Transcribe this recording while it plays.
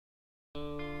I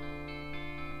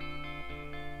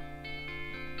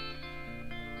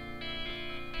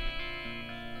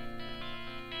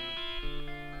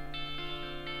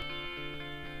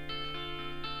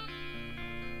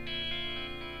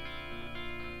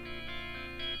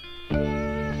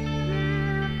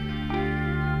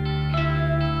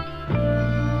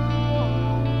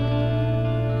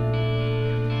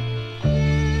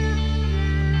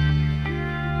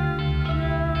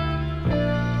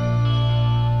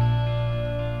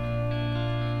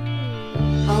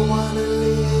wanna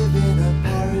live in a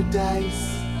paradise.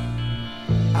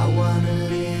 I wanna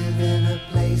live in a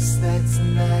place that's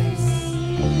nice.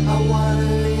 I wanna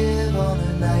live on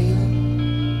an island.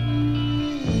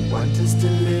 Want us to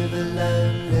live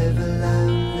alone, live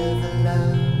alone, live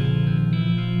alone.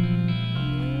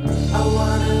 I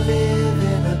wanna live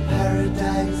in a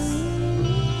paradise.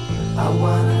 I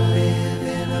wanna live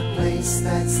in a place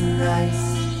that's nice.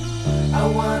 I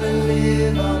wanna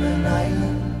live on an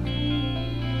island.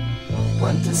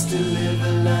 Want us to live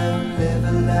alone, live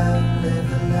alone,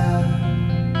 live alone.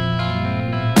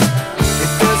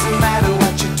 It doesn't matter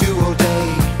what you do all day.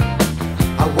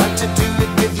 I want to do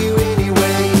it with you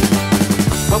anyway.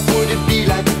 What would it be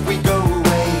like if we go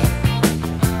away?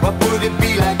 What would it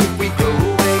be like if we go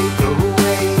away, go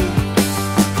away?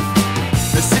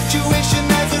 The situation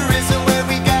has arisen where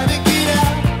we gotta get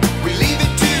out. We leave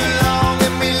it too long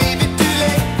and we leave it too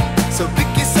late. So pick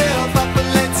yourself up and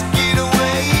let's get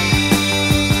away.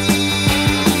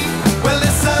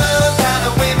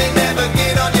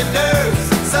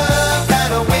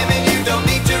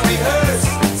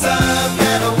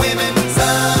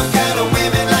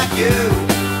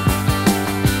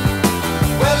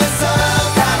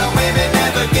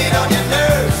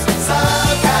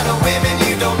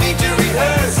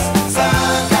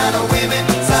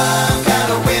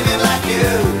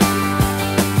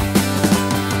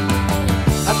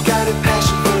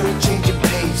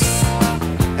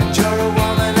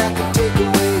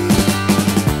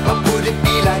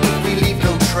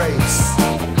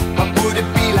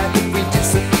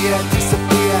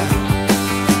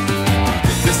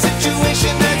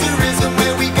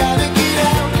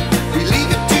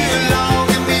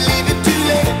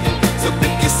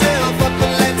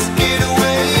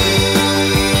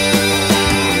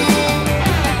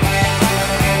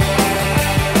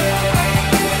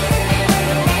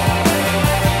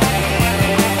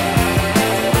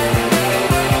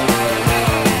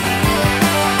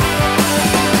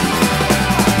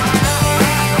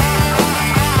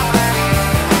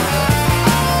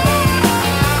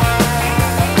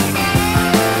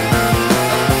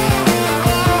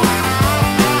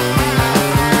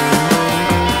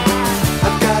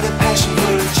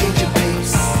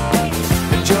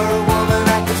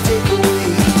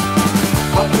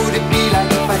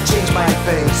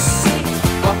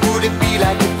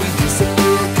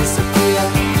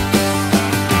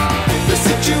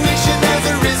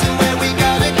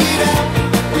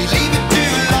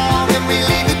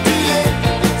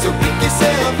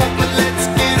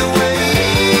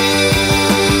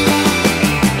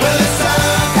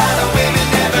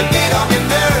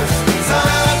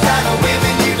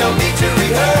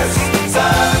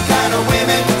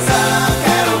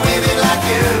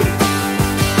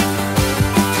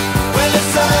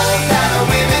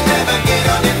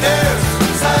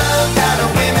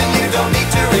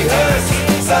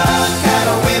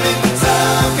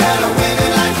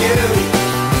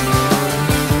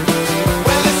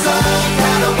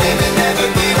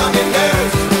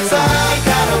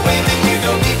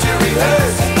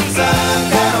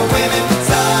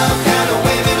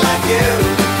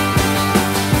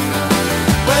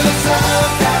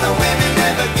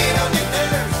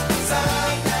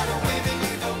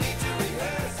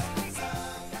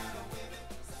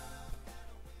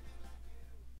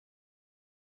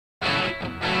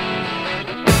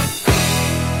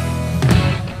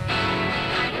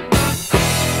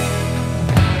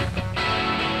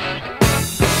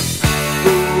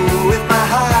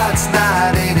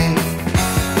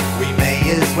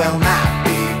 Well, not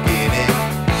beginning.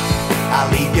 I'll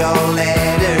leave your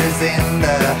letters in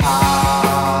the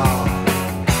hall.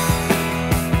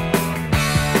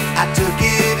 I took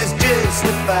it as just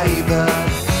a favor,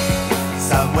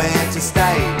 somewhere to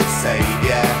stay to save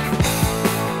ya.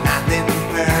 Nothing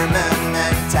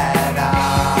permanent at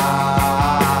all.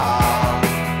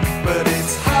 But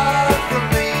it's hard for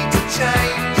me to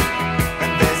change,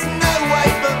 and there's no way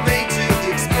for me to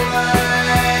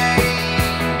explain.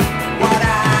 What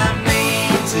I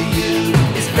mean to you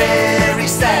is very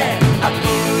sad. I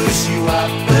push you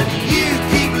up, but you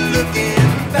keep looking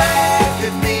back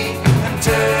at me and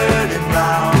turning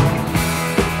round.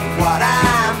 What I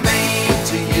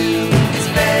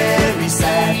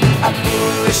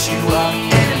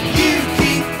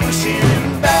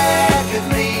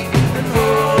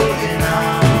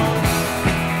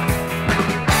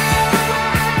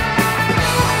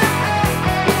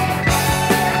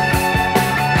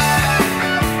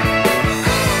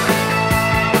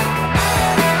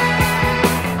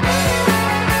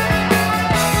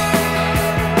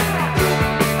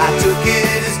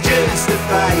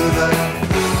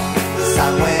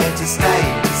somewhere to stay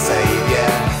to save ya.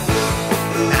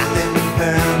 Nothing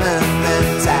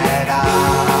permanent at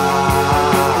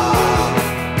all.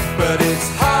 But it's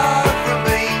hard for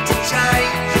me to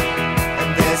change, and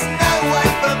there's no way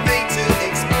for me to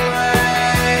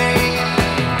explain.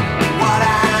 What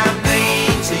I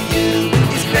mean to you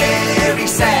is very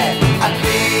sad. I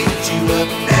picked you up,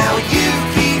 now you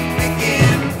keep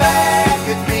picking back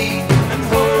at me and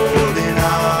holding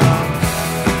on.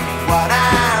 What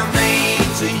I mean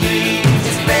to you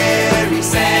is very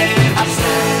sad. I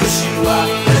push you up,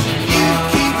 but you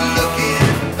keep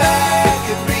looking back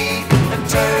at me and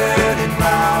turning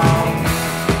round.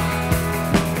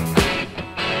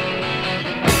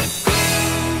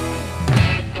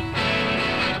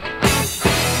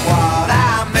 What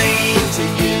I mean to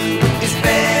you is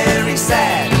very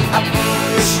sad. I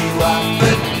push you up,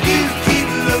 but you keep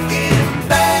looking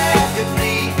back at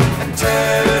me and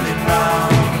turning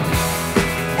round.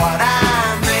 What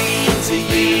I mean to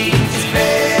you is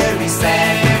very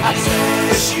sad. I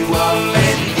push you up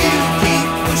and you keep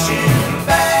pushing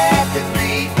back at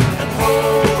me and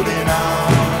holding on.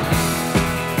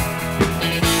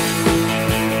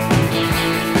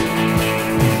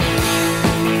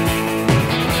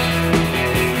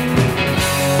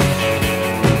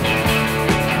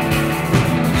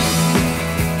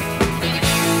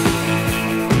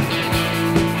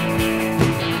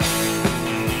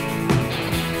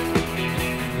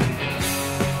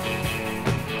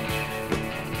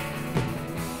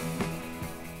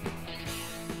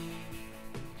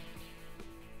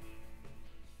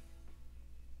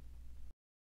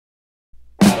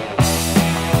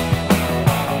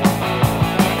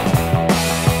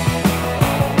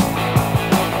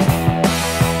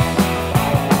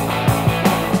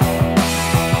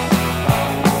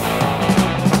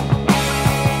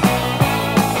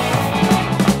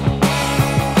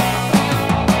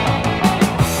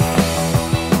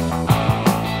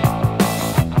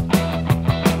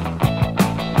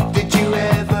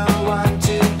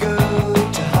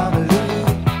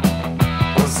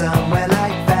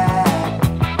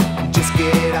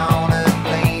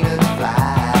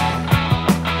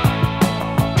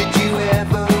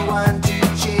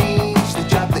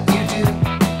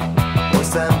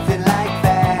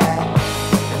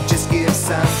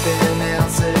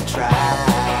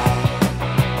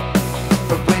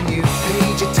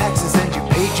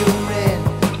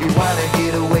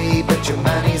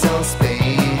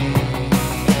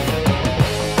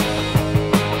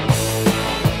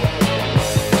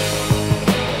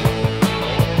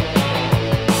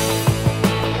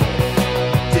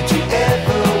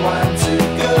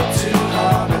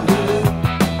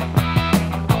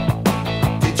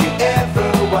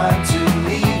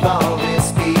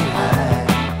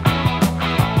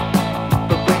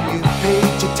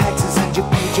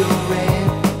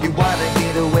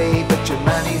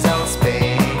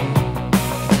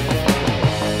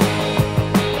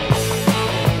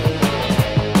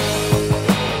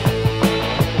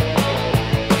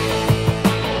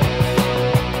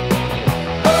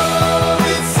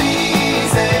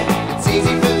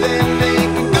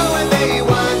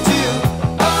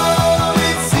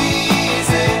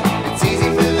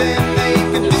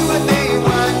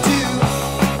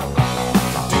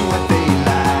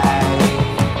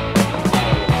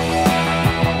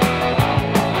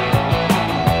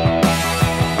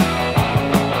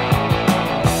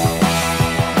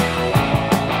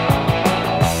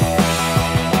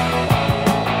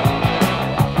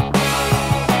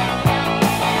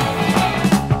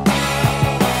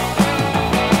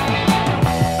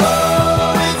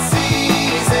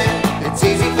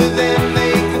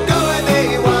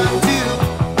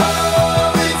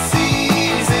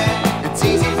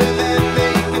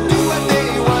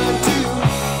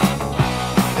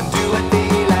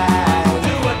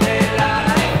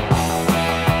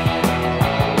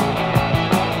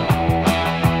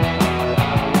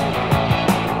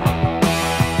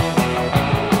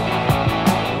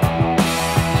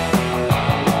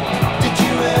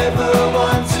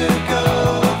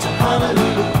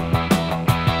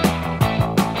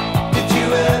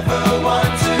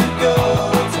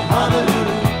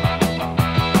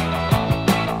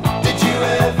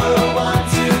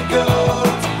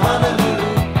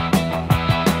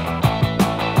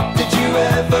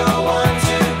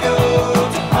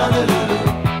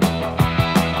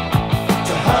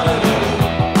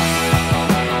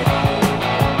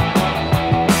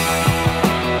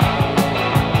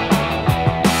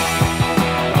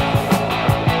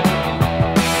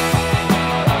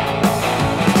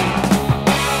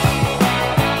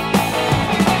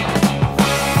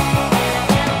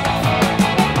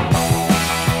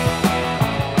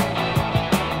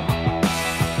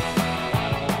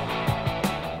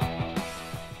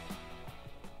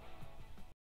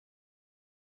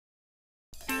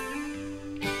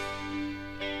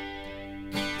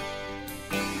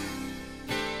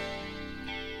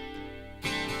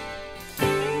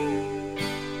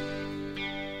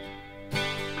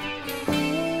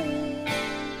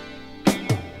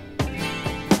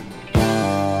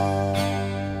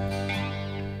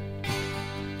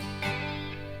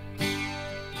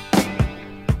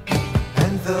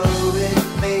 though it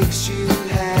makes you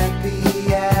happy,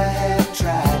 I have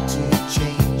tried to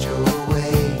change your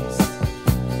ways.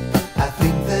 I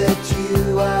think that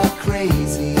you are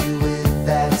crazy with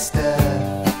that stuff.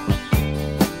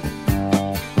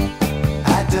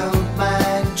 I don't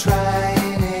mind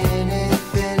trying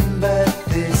anything, but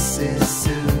this is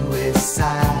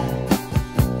suicide.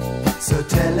 So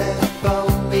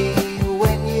telephone me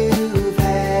when you've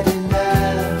had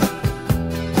enough.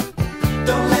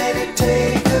 Don't let it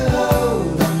take a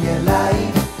hold on your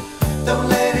life. Don't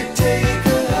let it take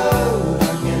a hold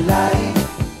on your life.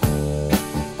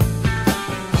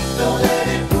 Don't let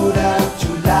it put out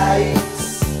your lights.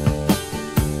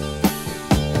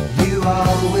 You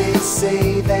always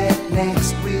say that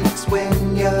next week's when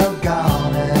you're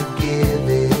gonna give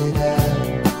it up.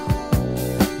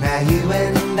 Now you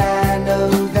and I know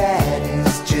that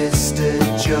is just a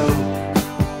joke.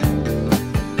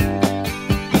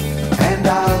 And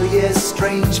all your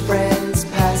strange friends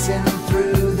passing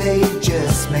through, they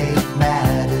just make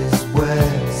matters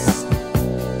worse.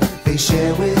 They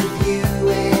share with you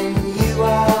and you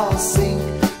all sing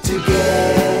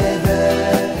together.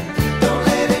 Don't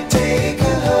let it take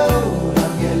a hold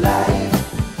on your life.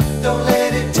 Don't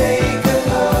let it take a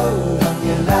hold on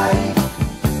your life.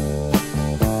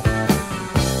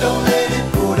 Don't let it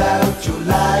put out your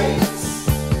lights.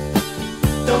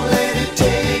 Don't let it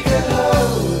take a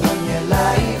hold on your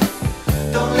life.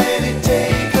 Don't let it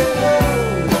take a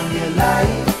hold on your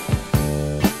life.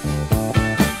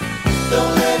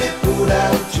 Don't let it put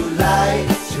out your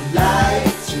lights, your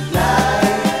lights, your lights.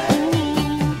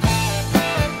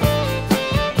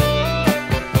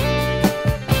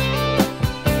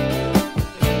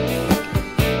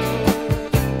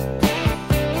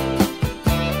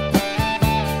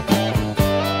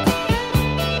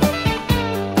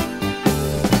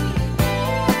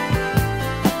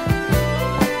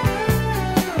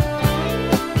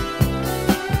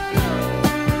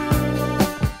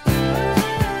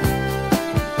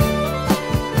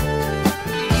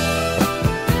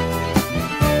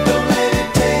 Don't let it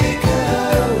take a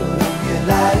hold on your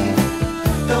life.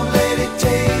 Don't let it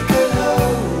take a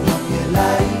hold on your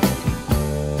life.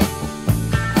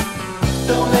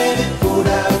 Don't let it put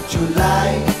out your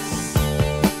lights.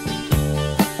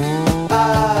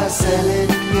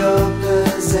 Selling your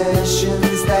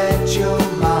possessions that your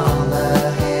mama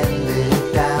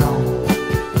handed down.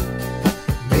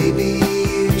 Maybe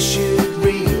you should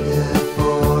read her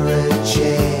for a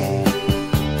check.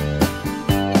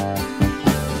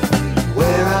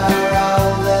 Where are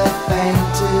all the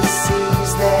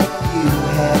fantasies that you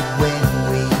had when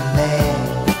we met?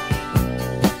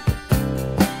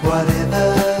 Whatever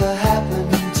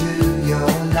happened to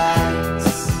your lights?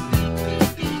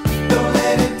 Don't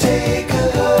let it take a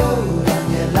hold on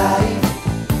your life.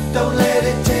 Don't let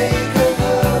it take a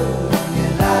hold on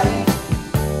your life.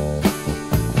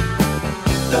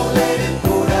 Don't let it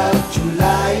put out your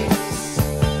lights.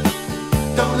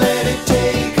 Don't let it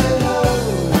take a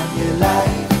hold on your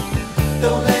life.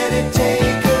 Don't let it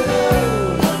take a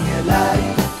hold on your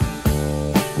life.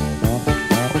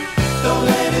 Don't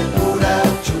let it put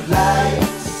out your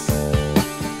lights.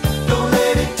 Don't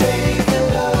let it take a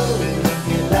hold on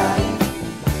your life.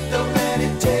 Don't let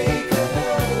it take a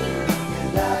hold on your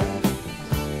life.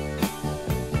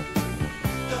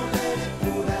 Don't let it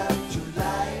put out your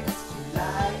lights, your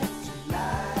lights, your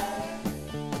lights.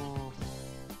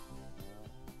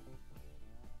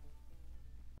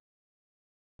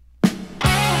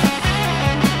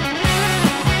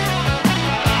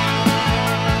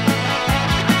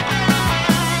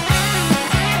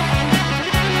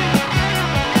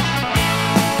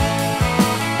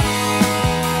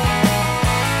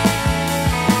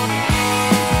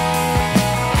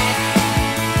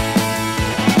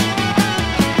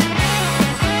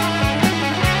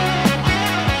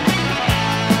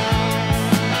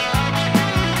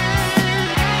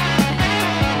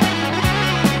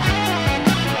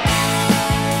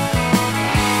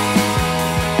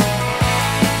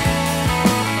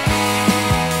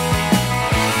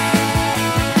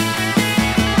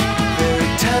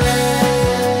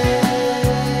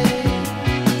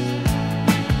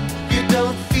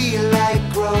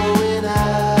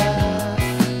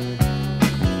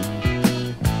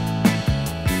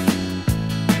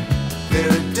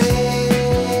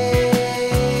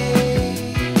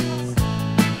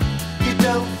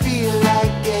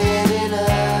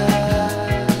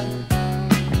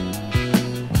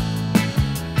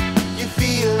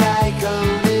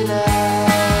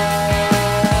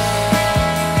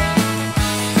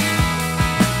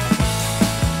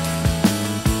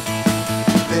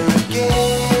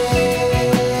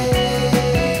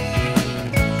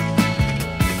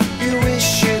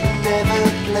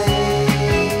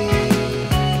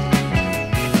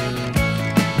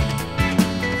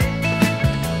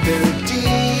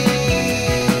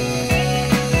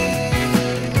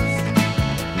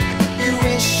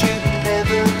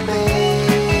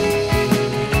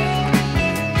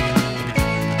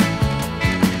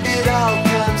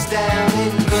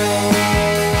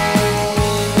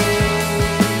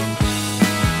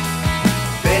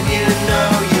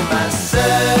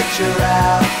 her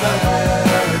out for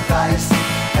her advice.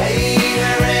 Pay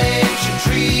her and she'll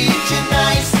treat you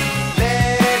nice.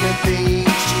 Let her think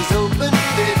she's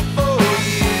opened it for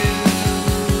you.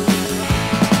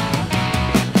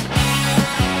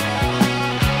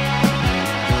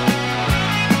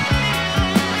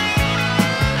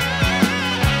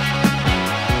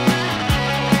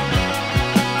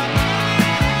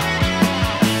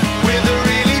 With a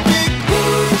really big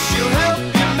push, she'll help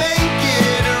you make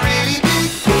it. A really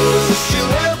big push,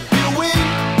 she'll help you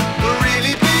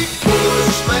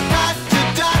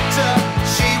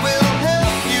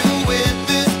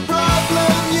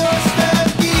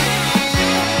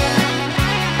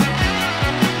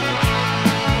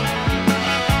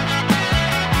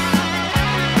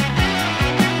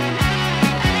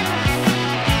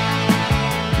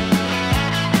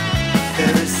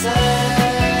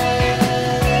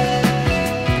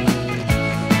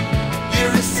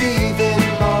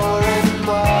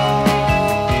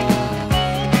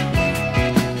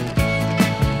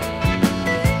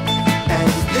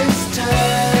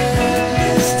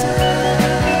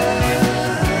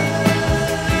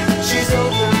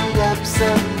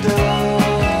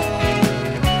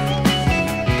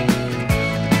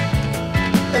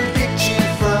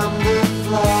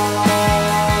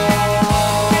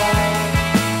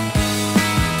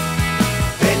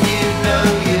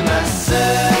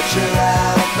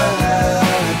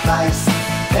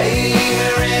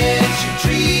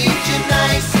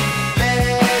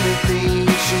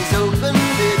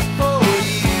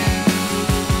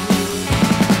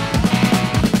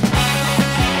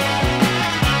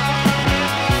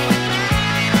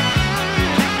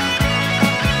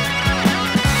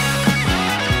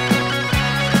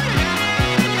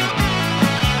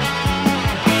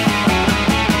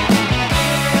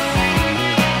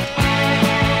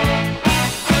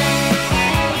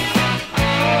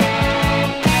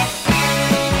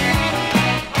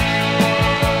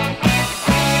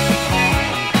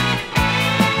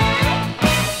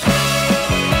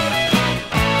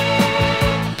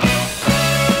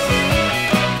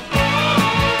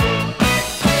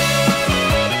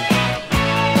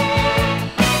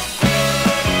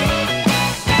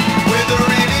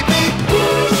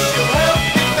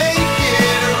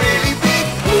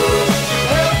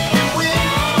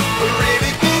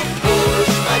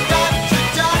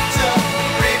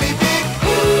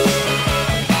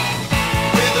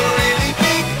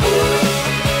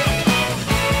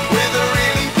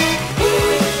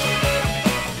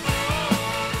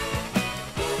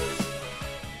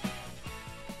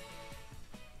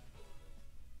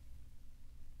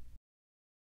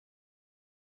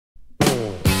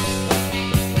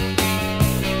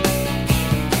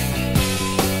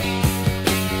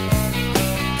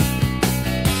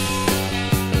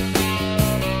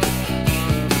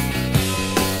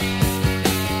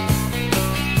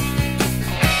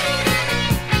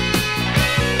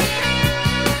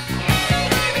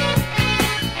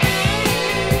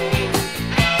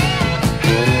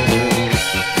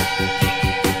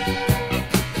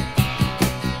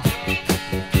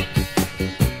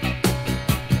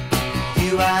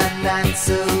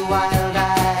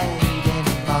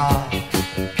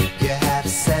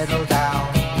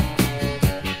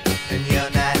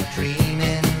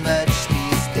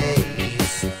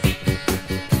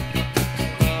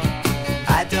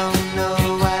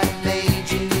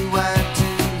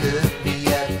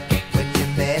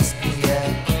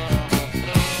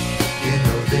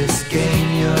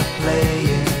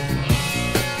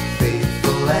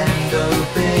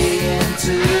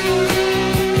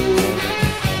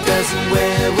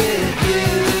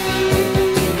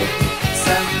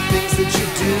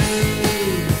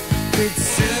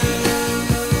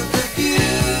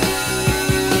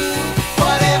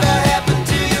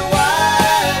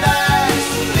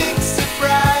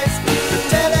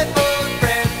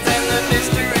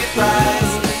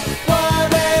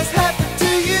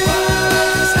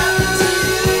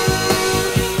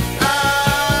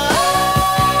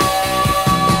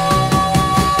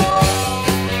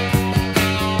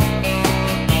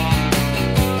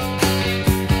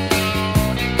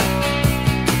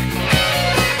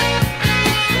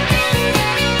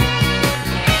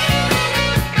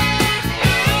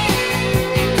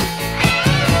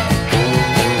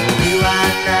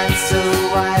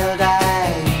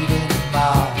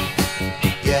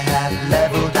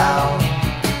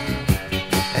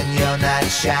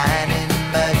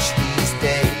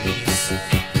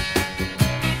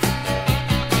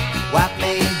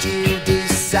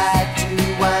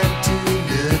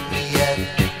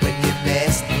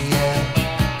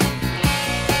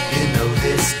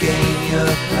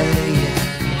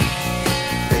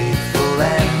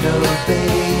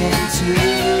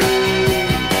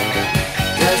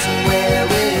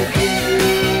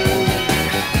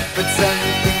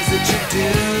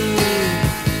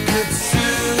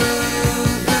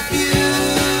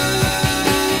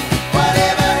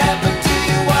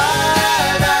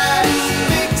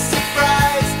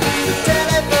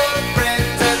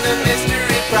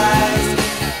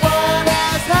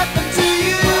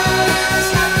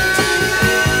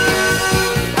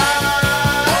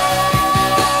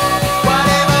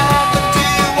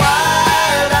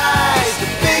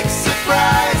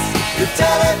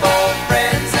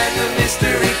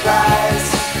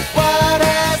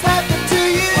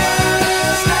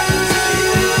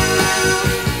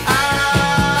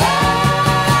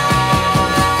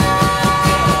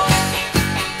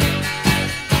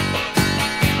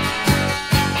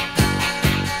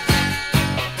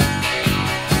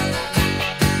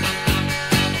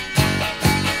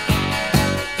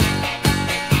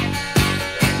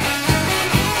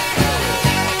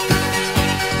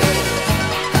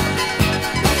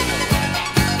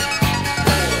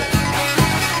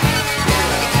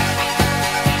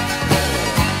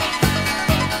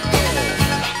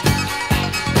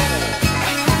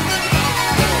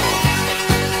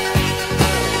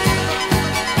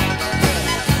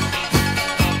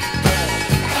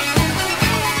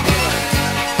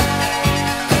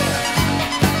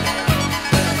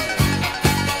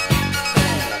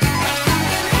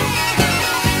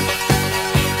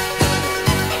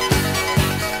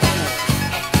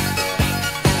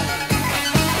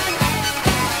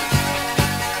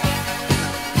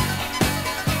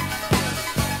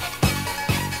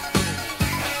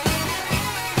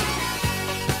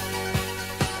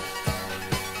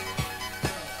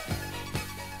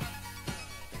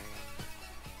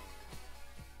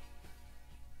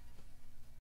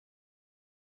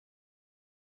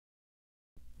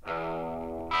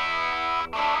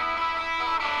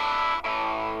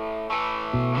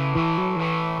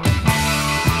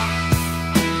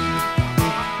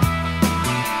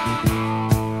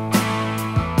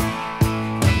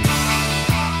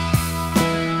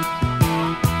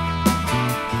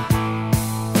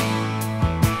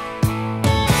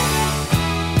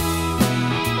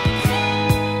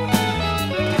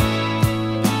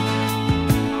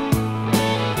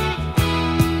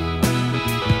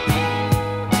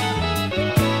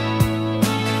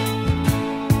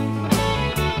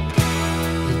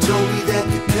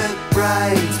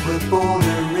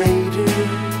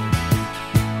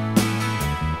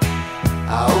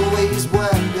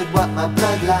my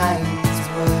bloodlines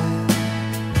were.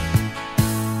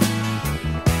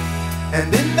 And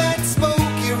in that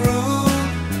smoky room,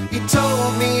 he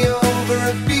told me over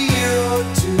a beer or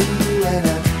two, and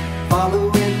I'm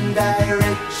following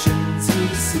directions he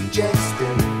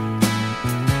suggested.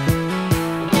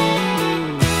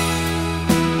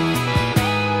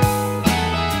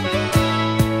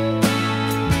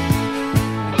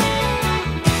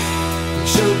 He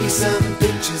showed me some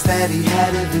pictures that he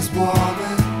had of his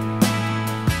woman.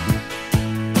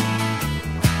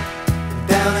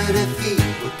 Down at her feet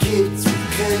were kids with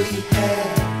curly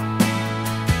hair.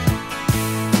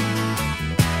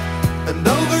 And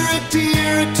over a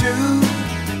tear or two,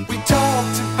 we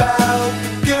talked about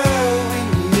the girl we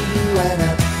knew, and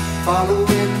I'm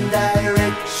following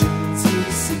directions he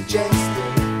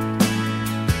suggested.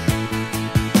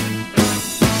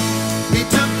 He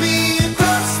took me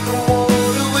across the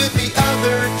water with the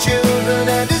other children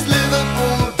and his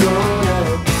Liverpool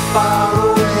daughter far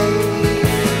away.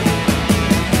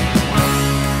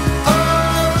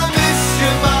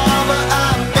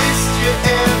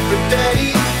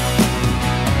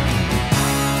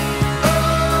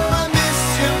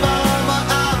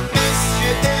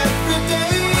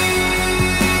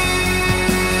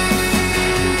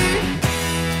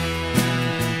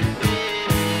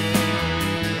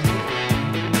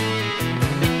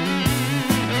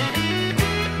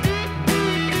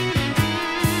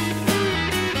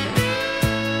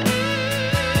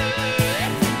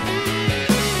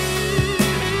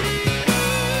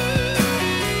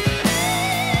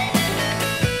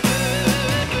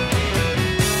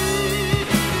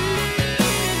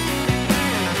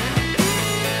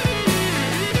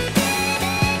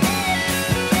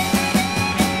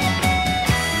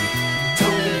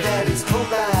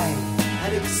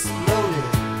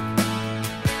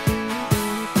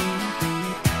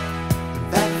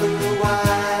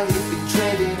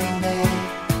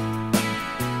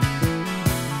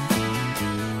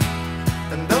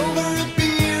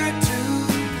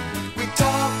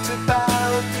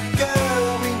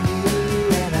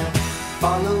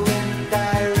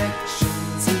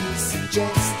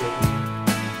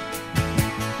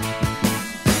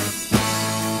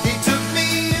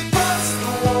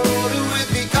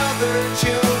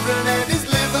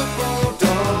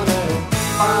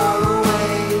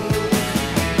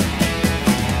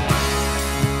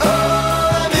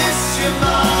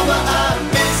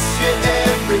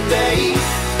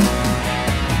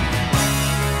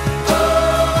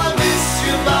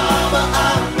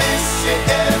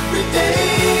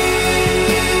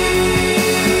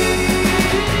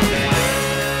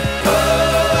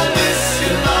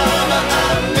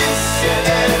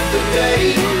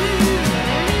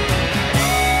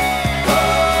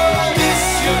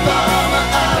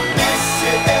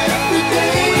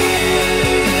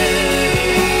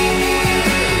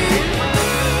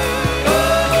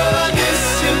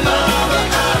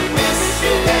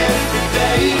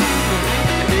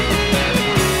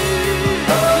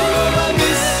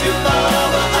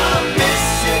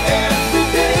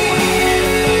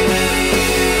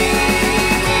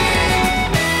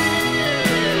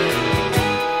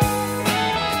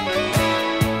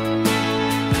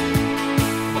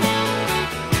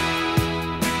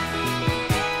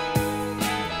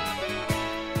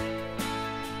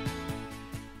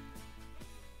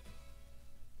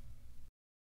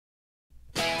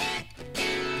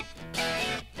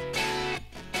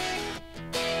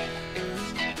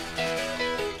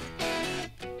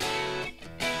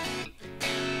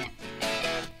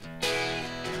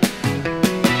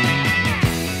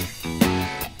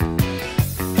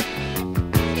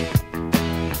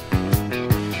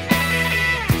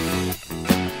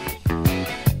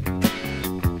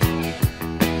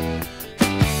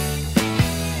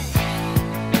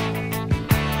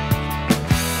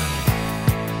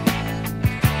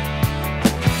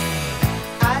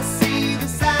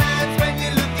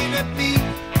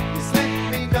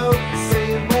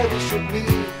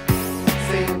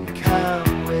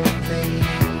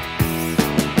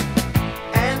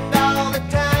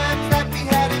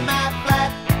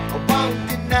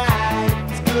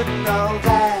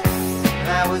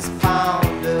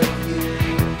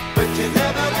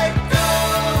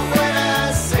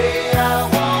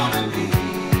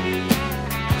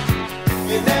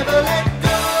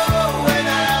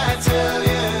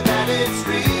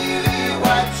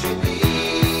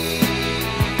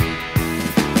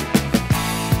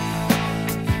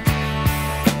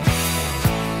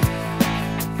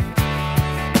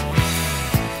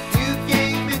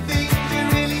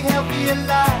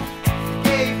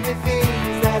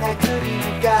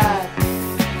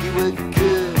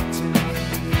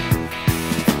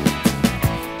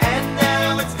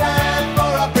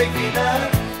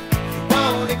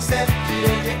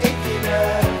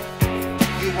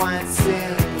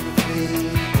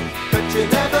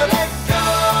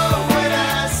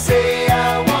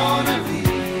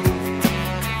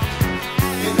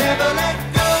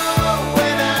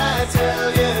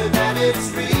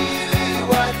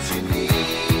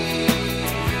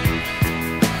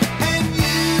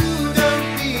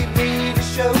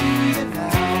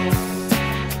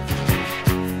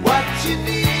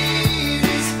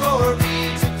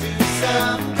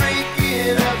 I'm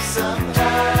breaking up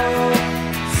somehow.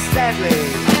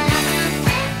 Sadly.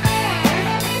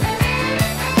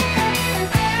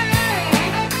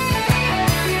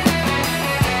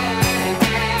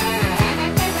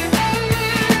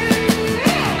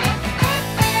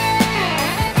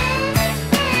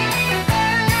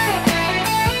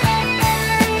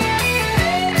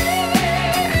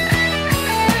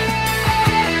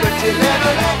 You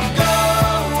never let go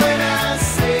when I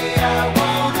say I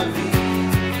wanna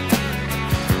leave.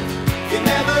 You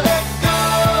never let go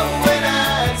when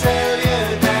I tell you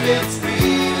that it's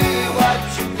really what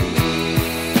you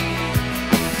need.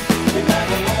 You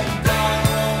never let go.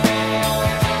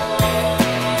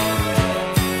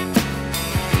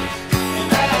 You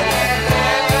never let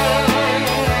go.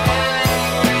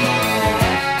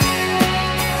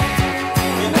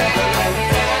 You never let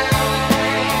go.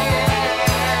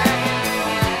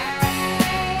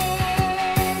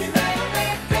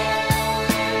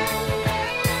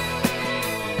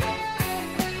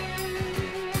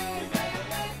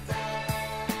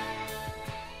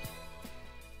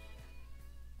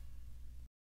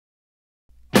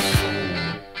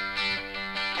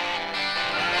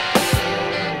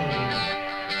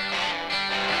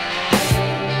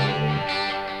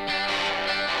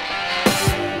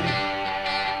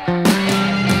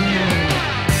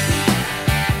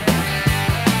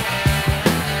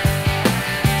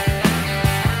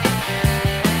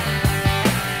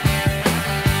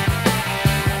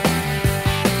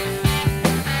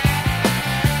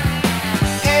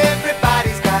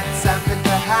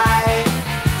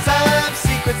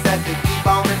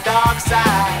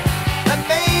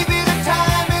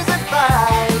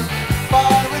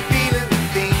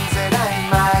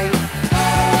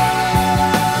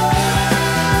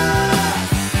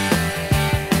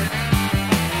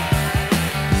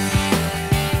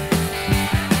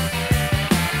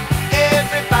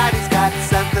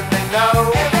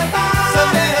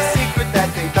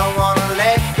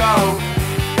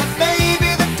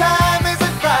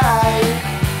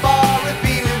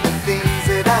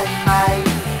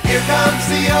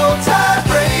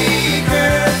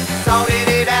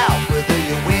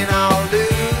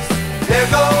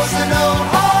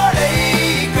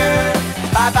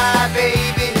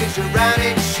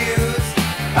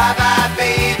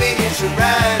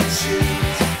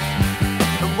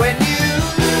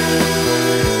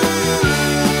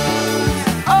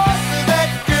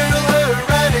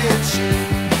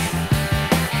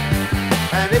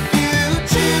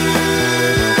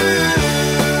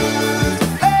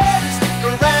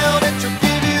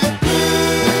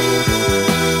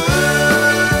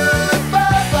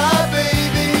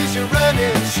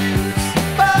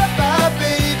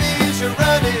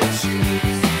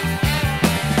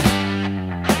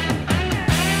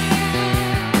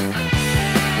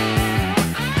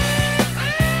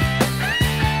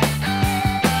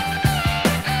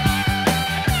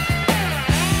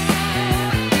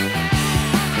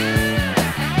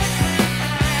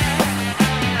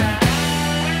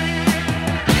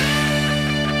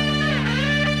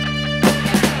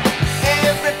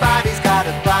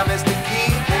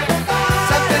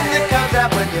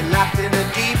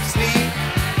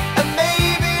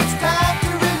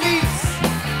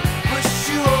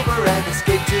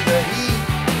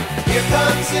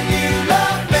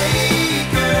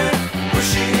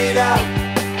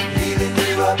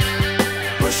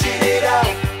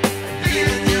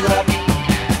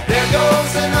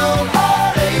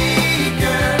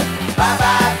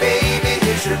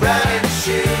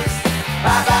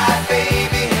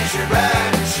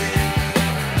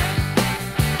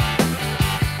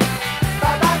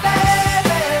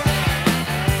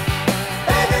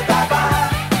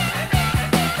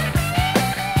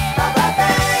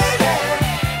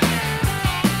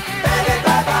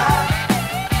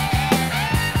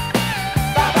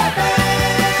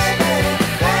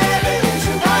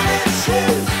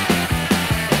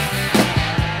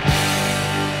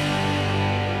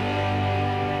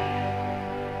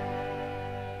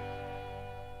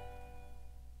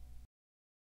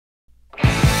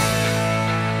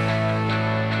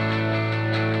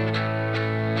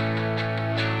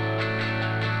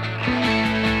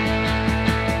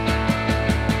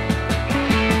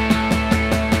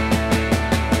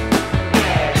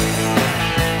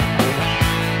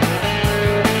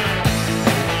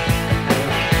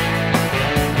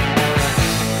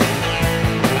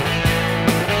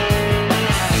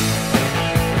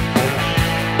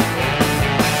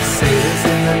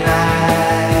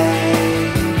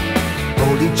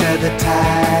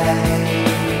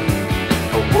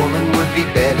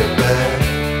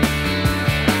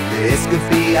 this could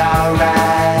be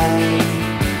alright.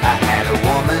 I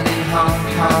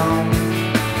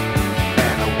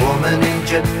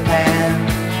Japan.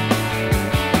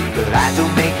 But I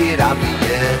don't make it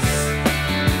obvious,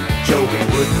 Joey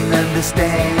wouldn't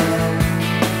understand.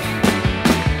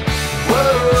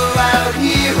 Whoa, out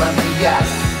here on the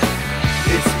yacht,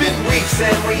 it's been weeks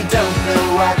and we don't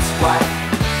know what's what.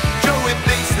 Joey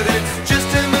thinks that it's just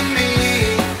him and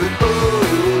me, but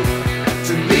oh,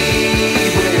 to me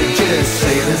we're just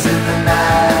sailors in the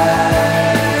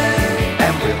night,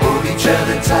 and we hold each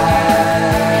other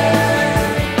tight.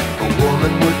 A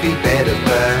woman would be better,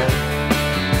 but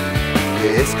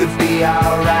this could be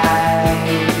alright.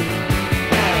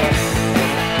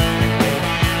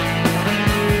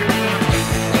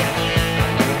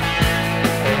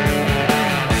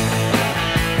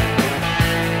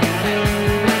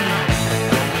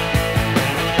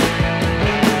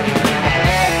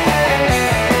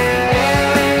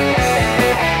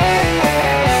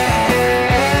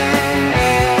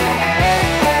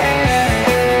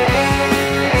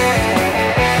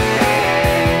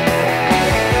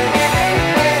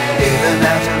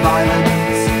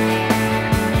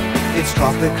 It's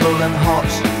tropical and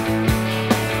hot.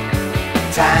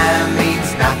 Time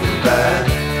means nothing, but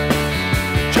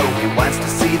Joey wants to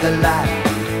see the light.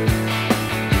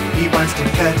 He wants to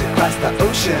cut across the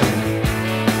ocean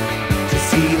to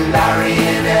see Larry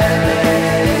in LA.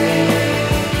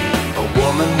 A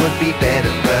woman would be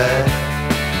better, but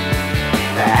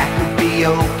that could be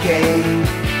okay.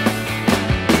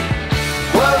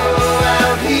 Whoa,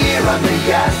 out here on the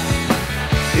yacht,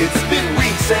 it's been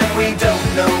weeks and we don't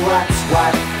know what.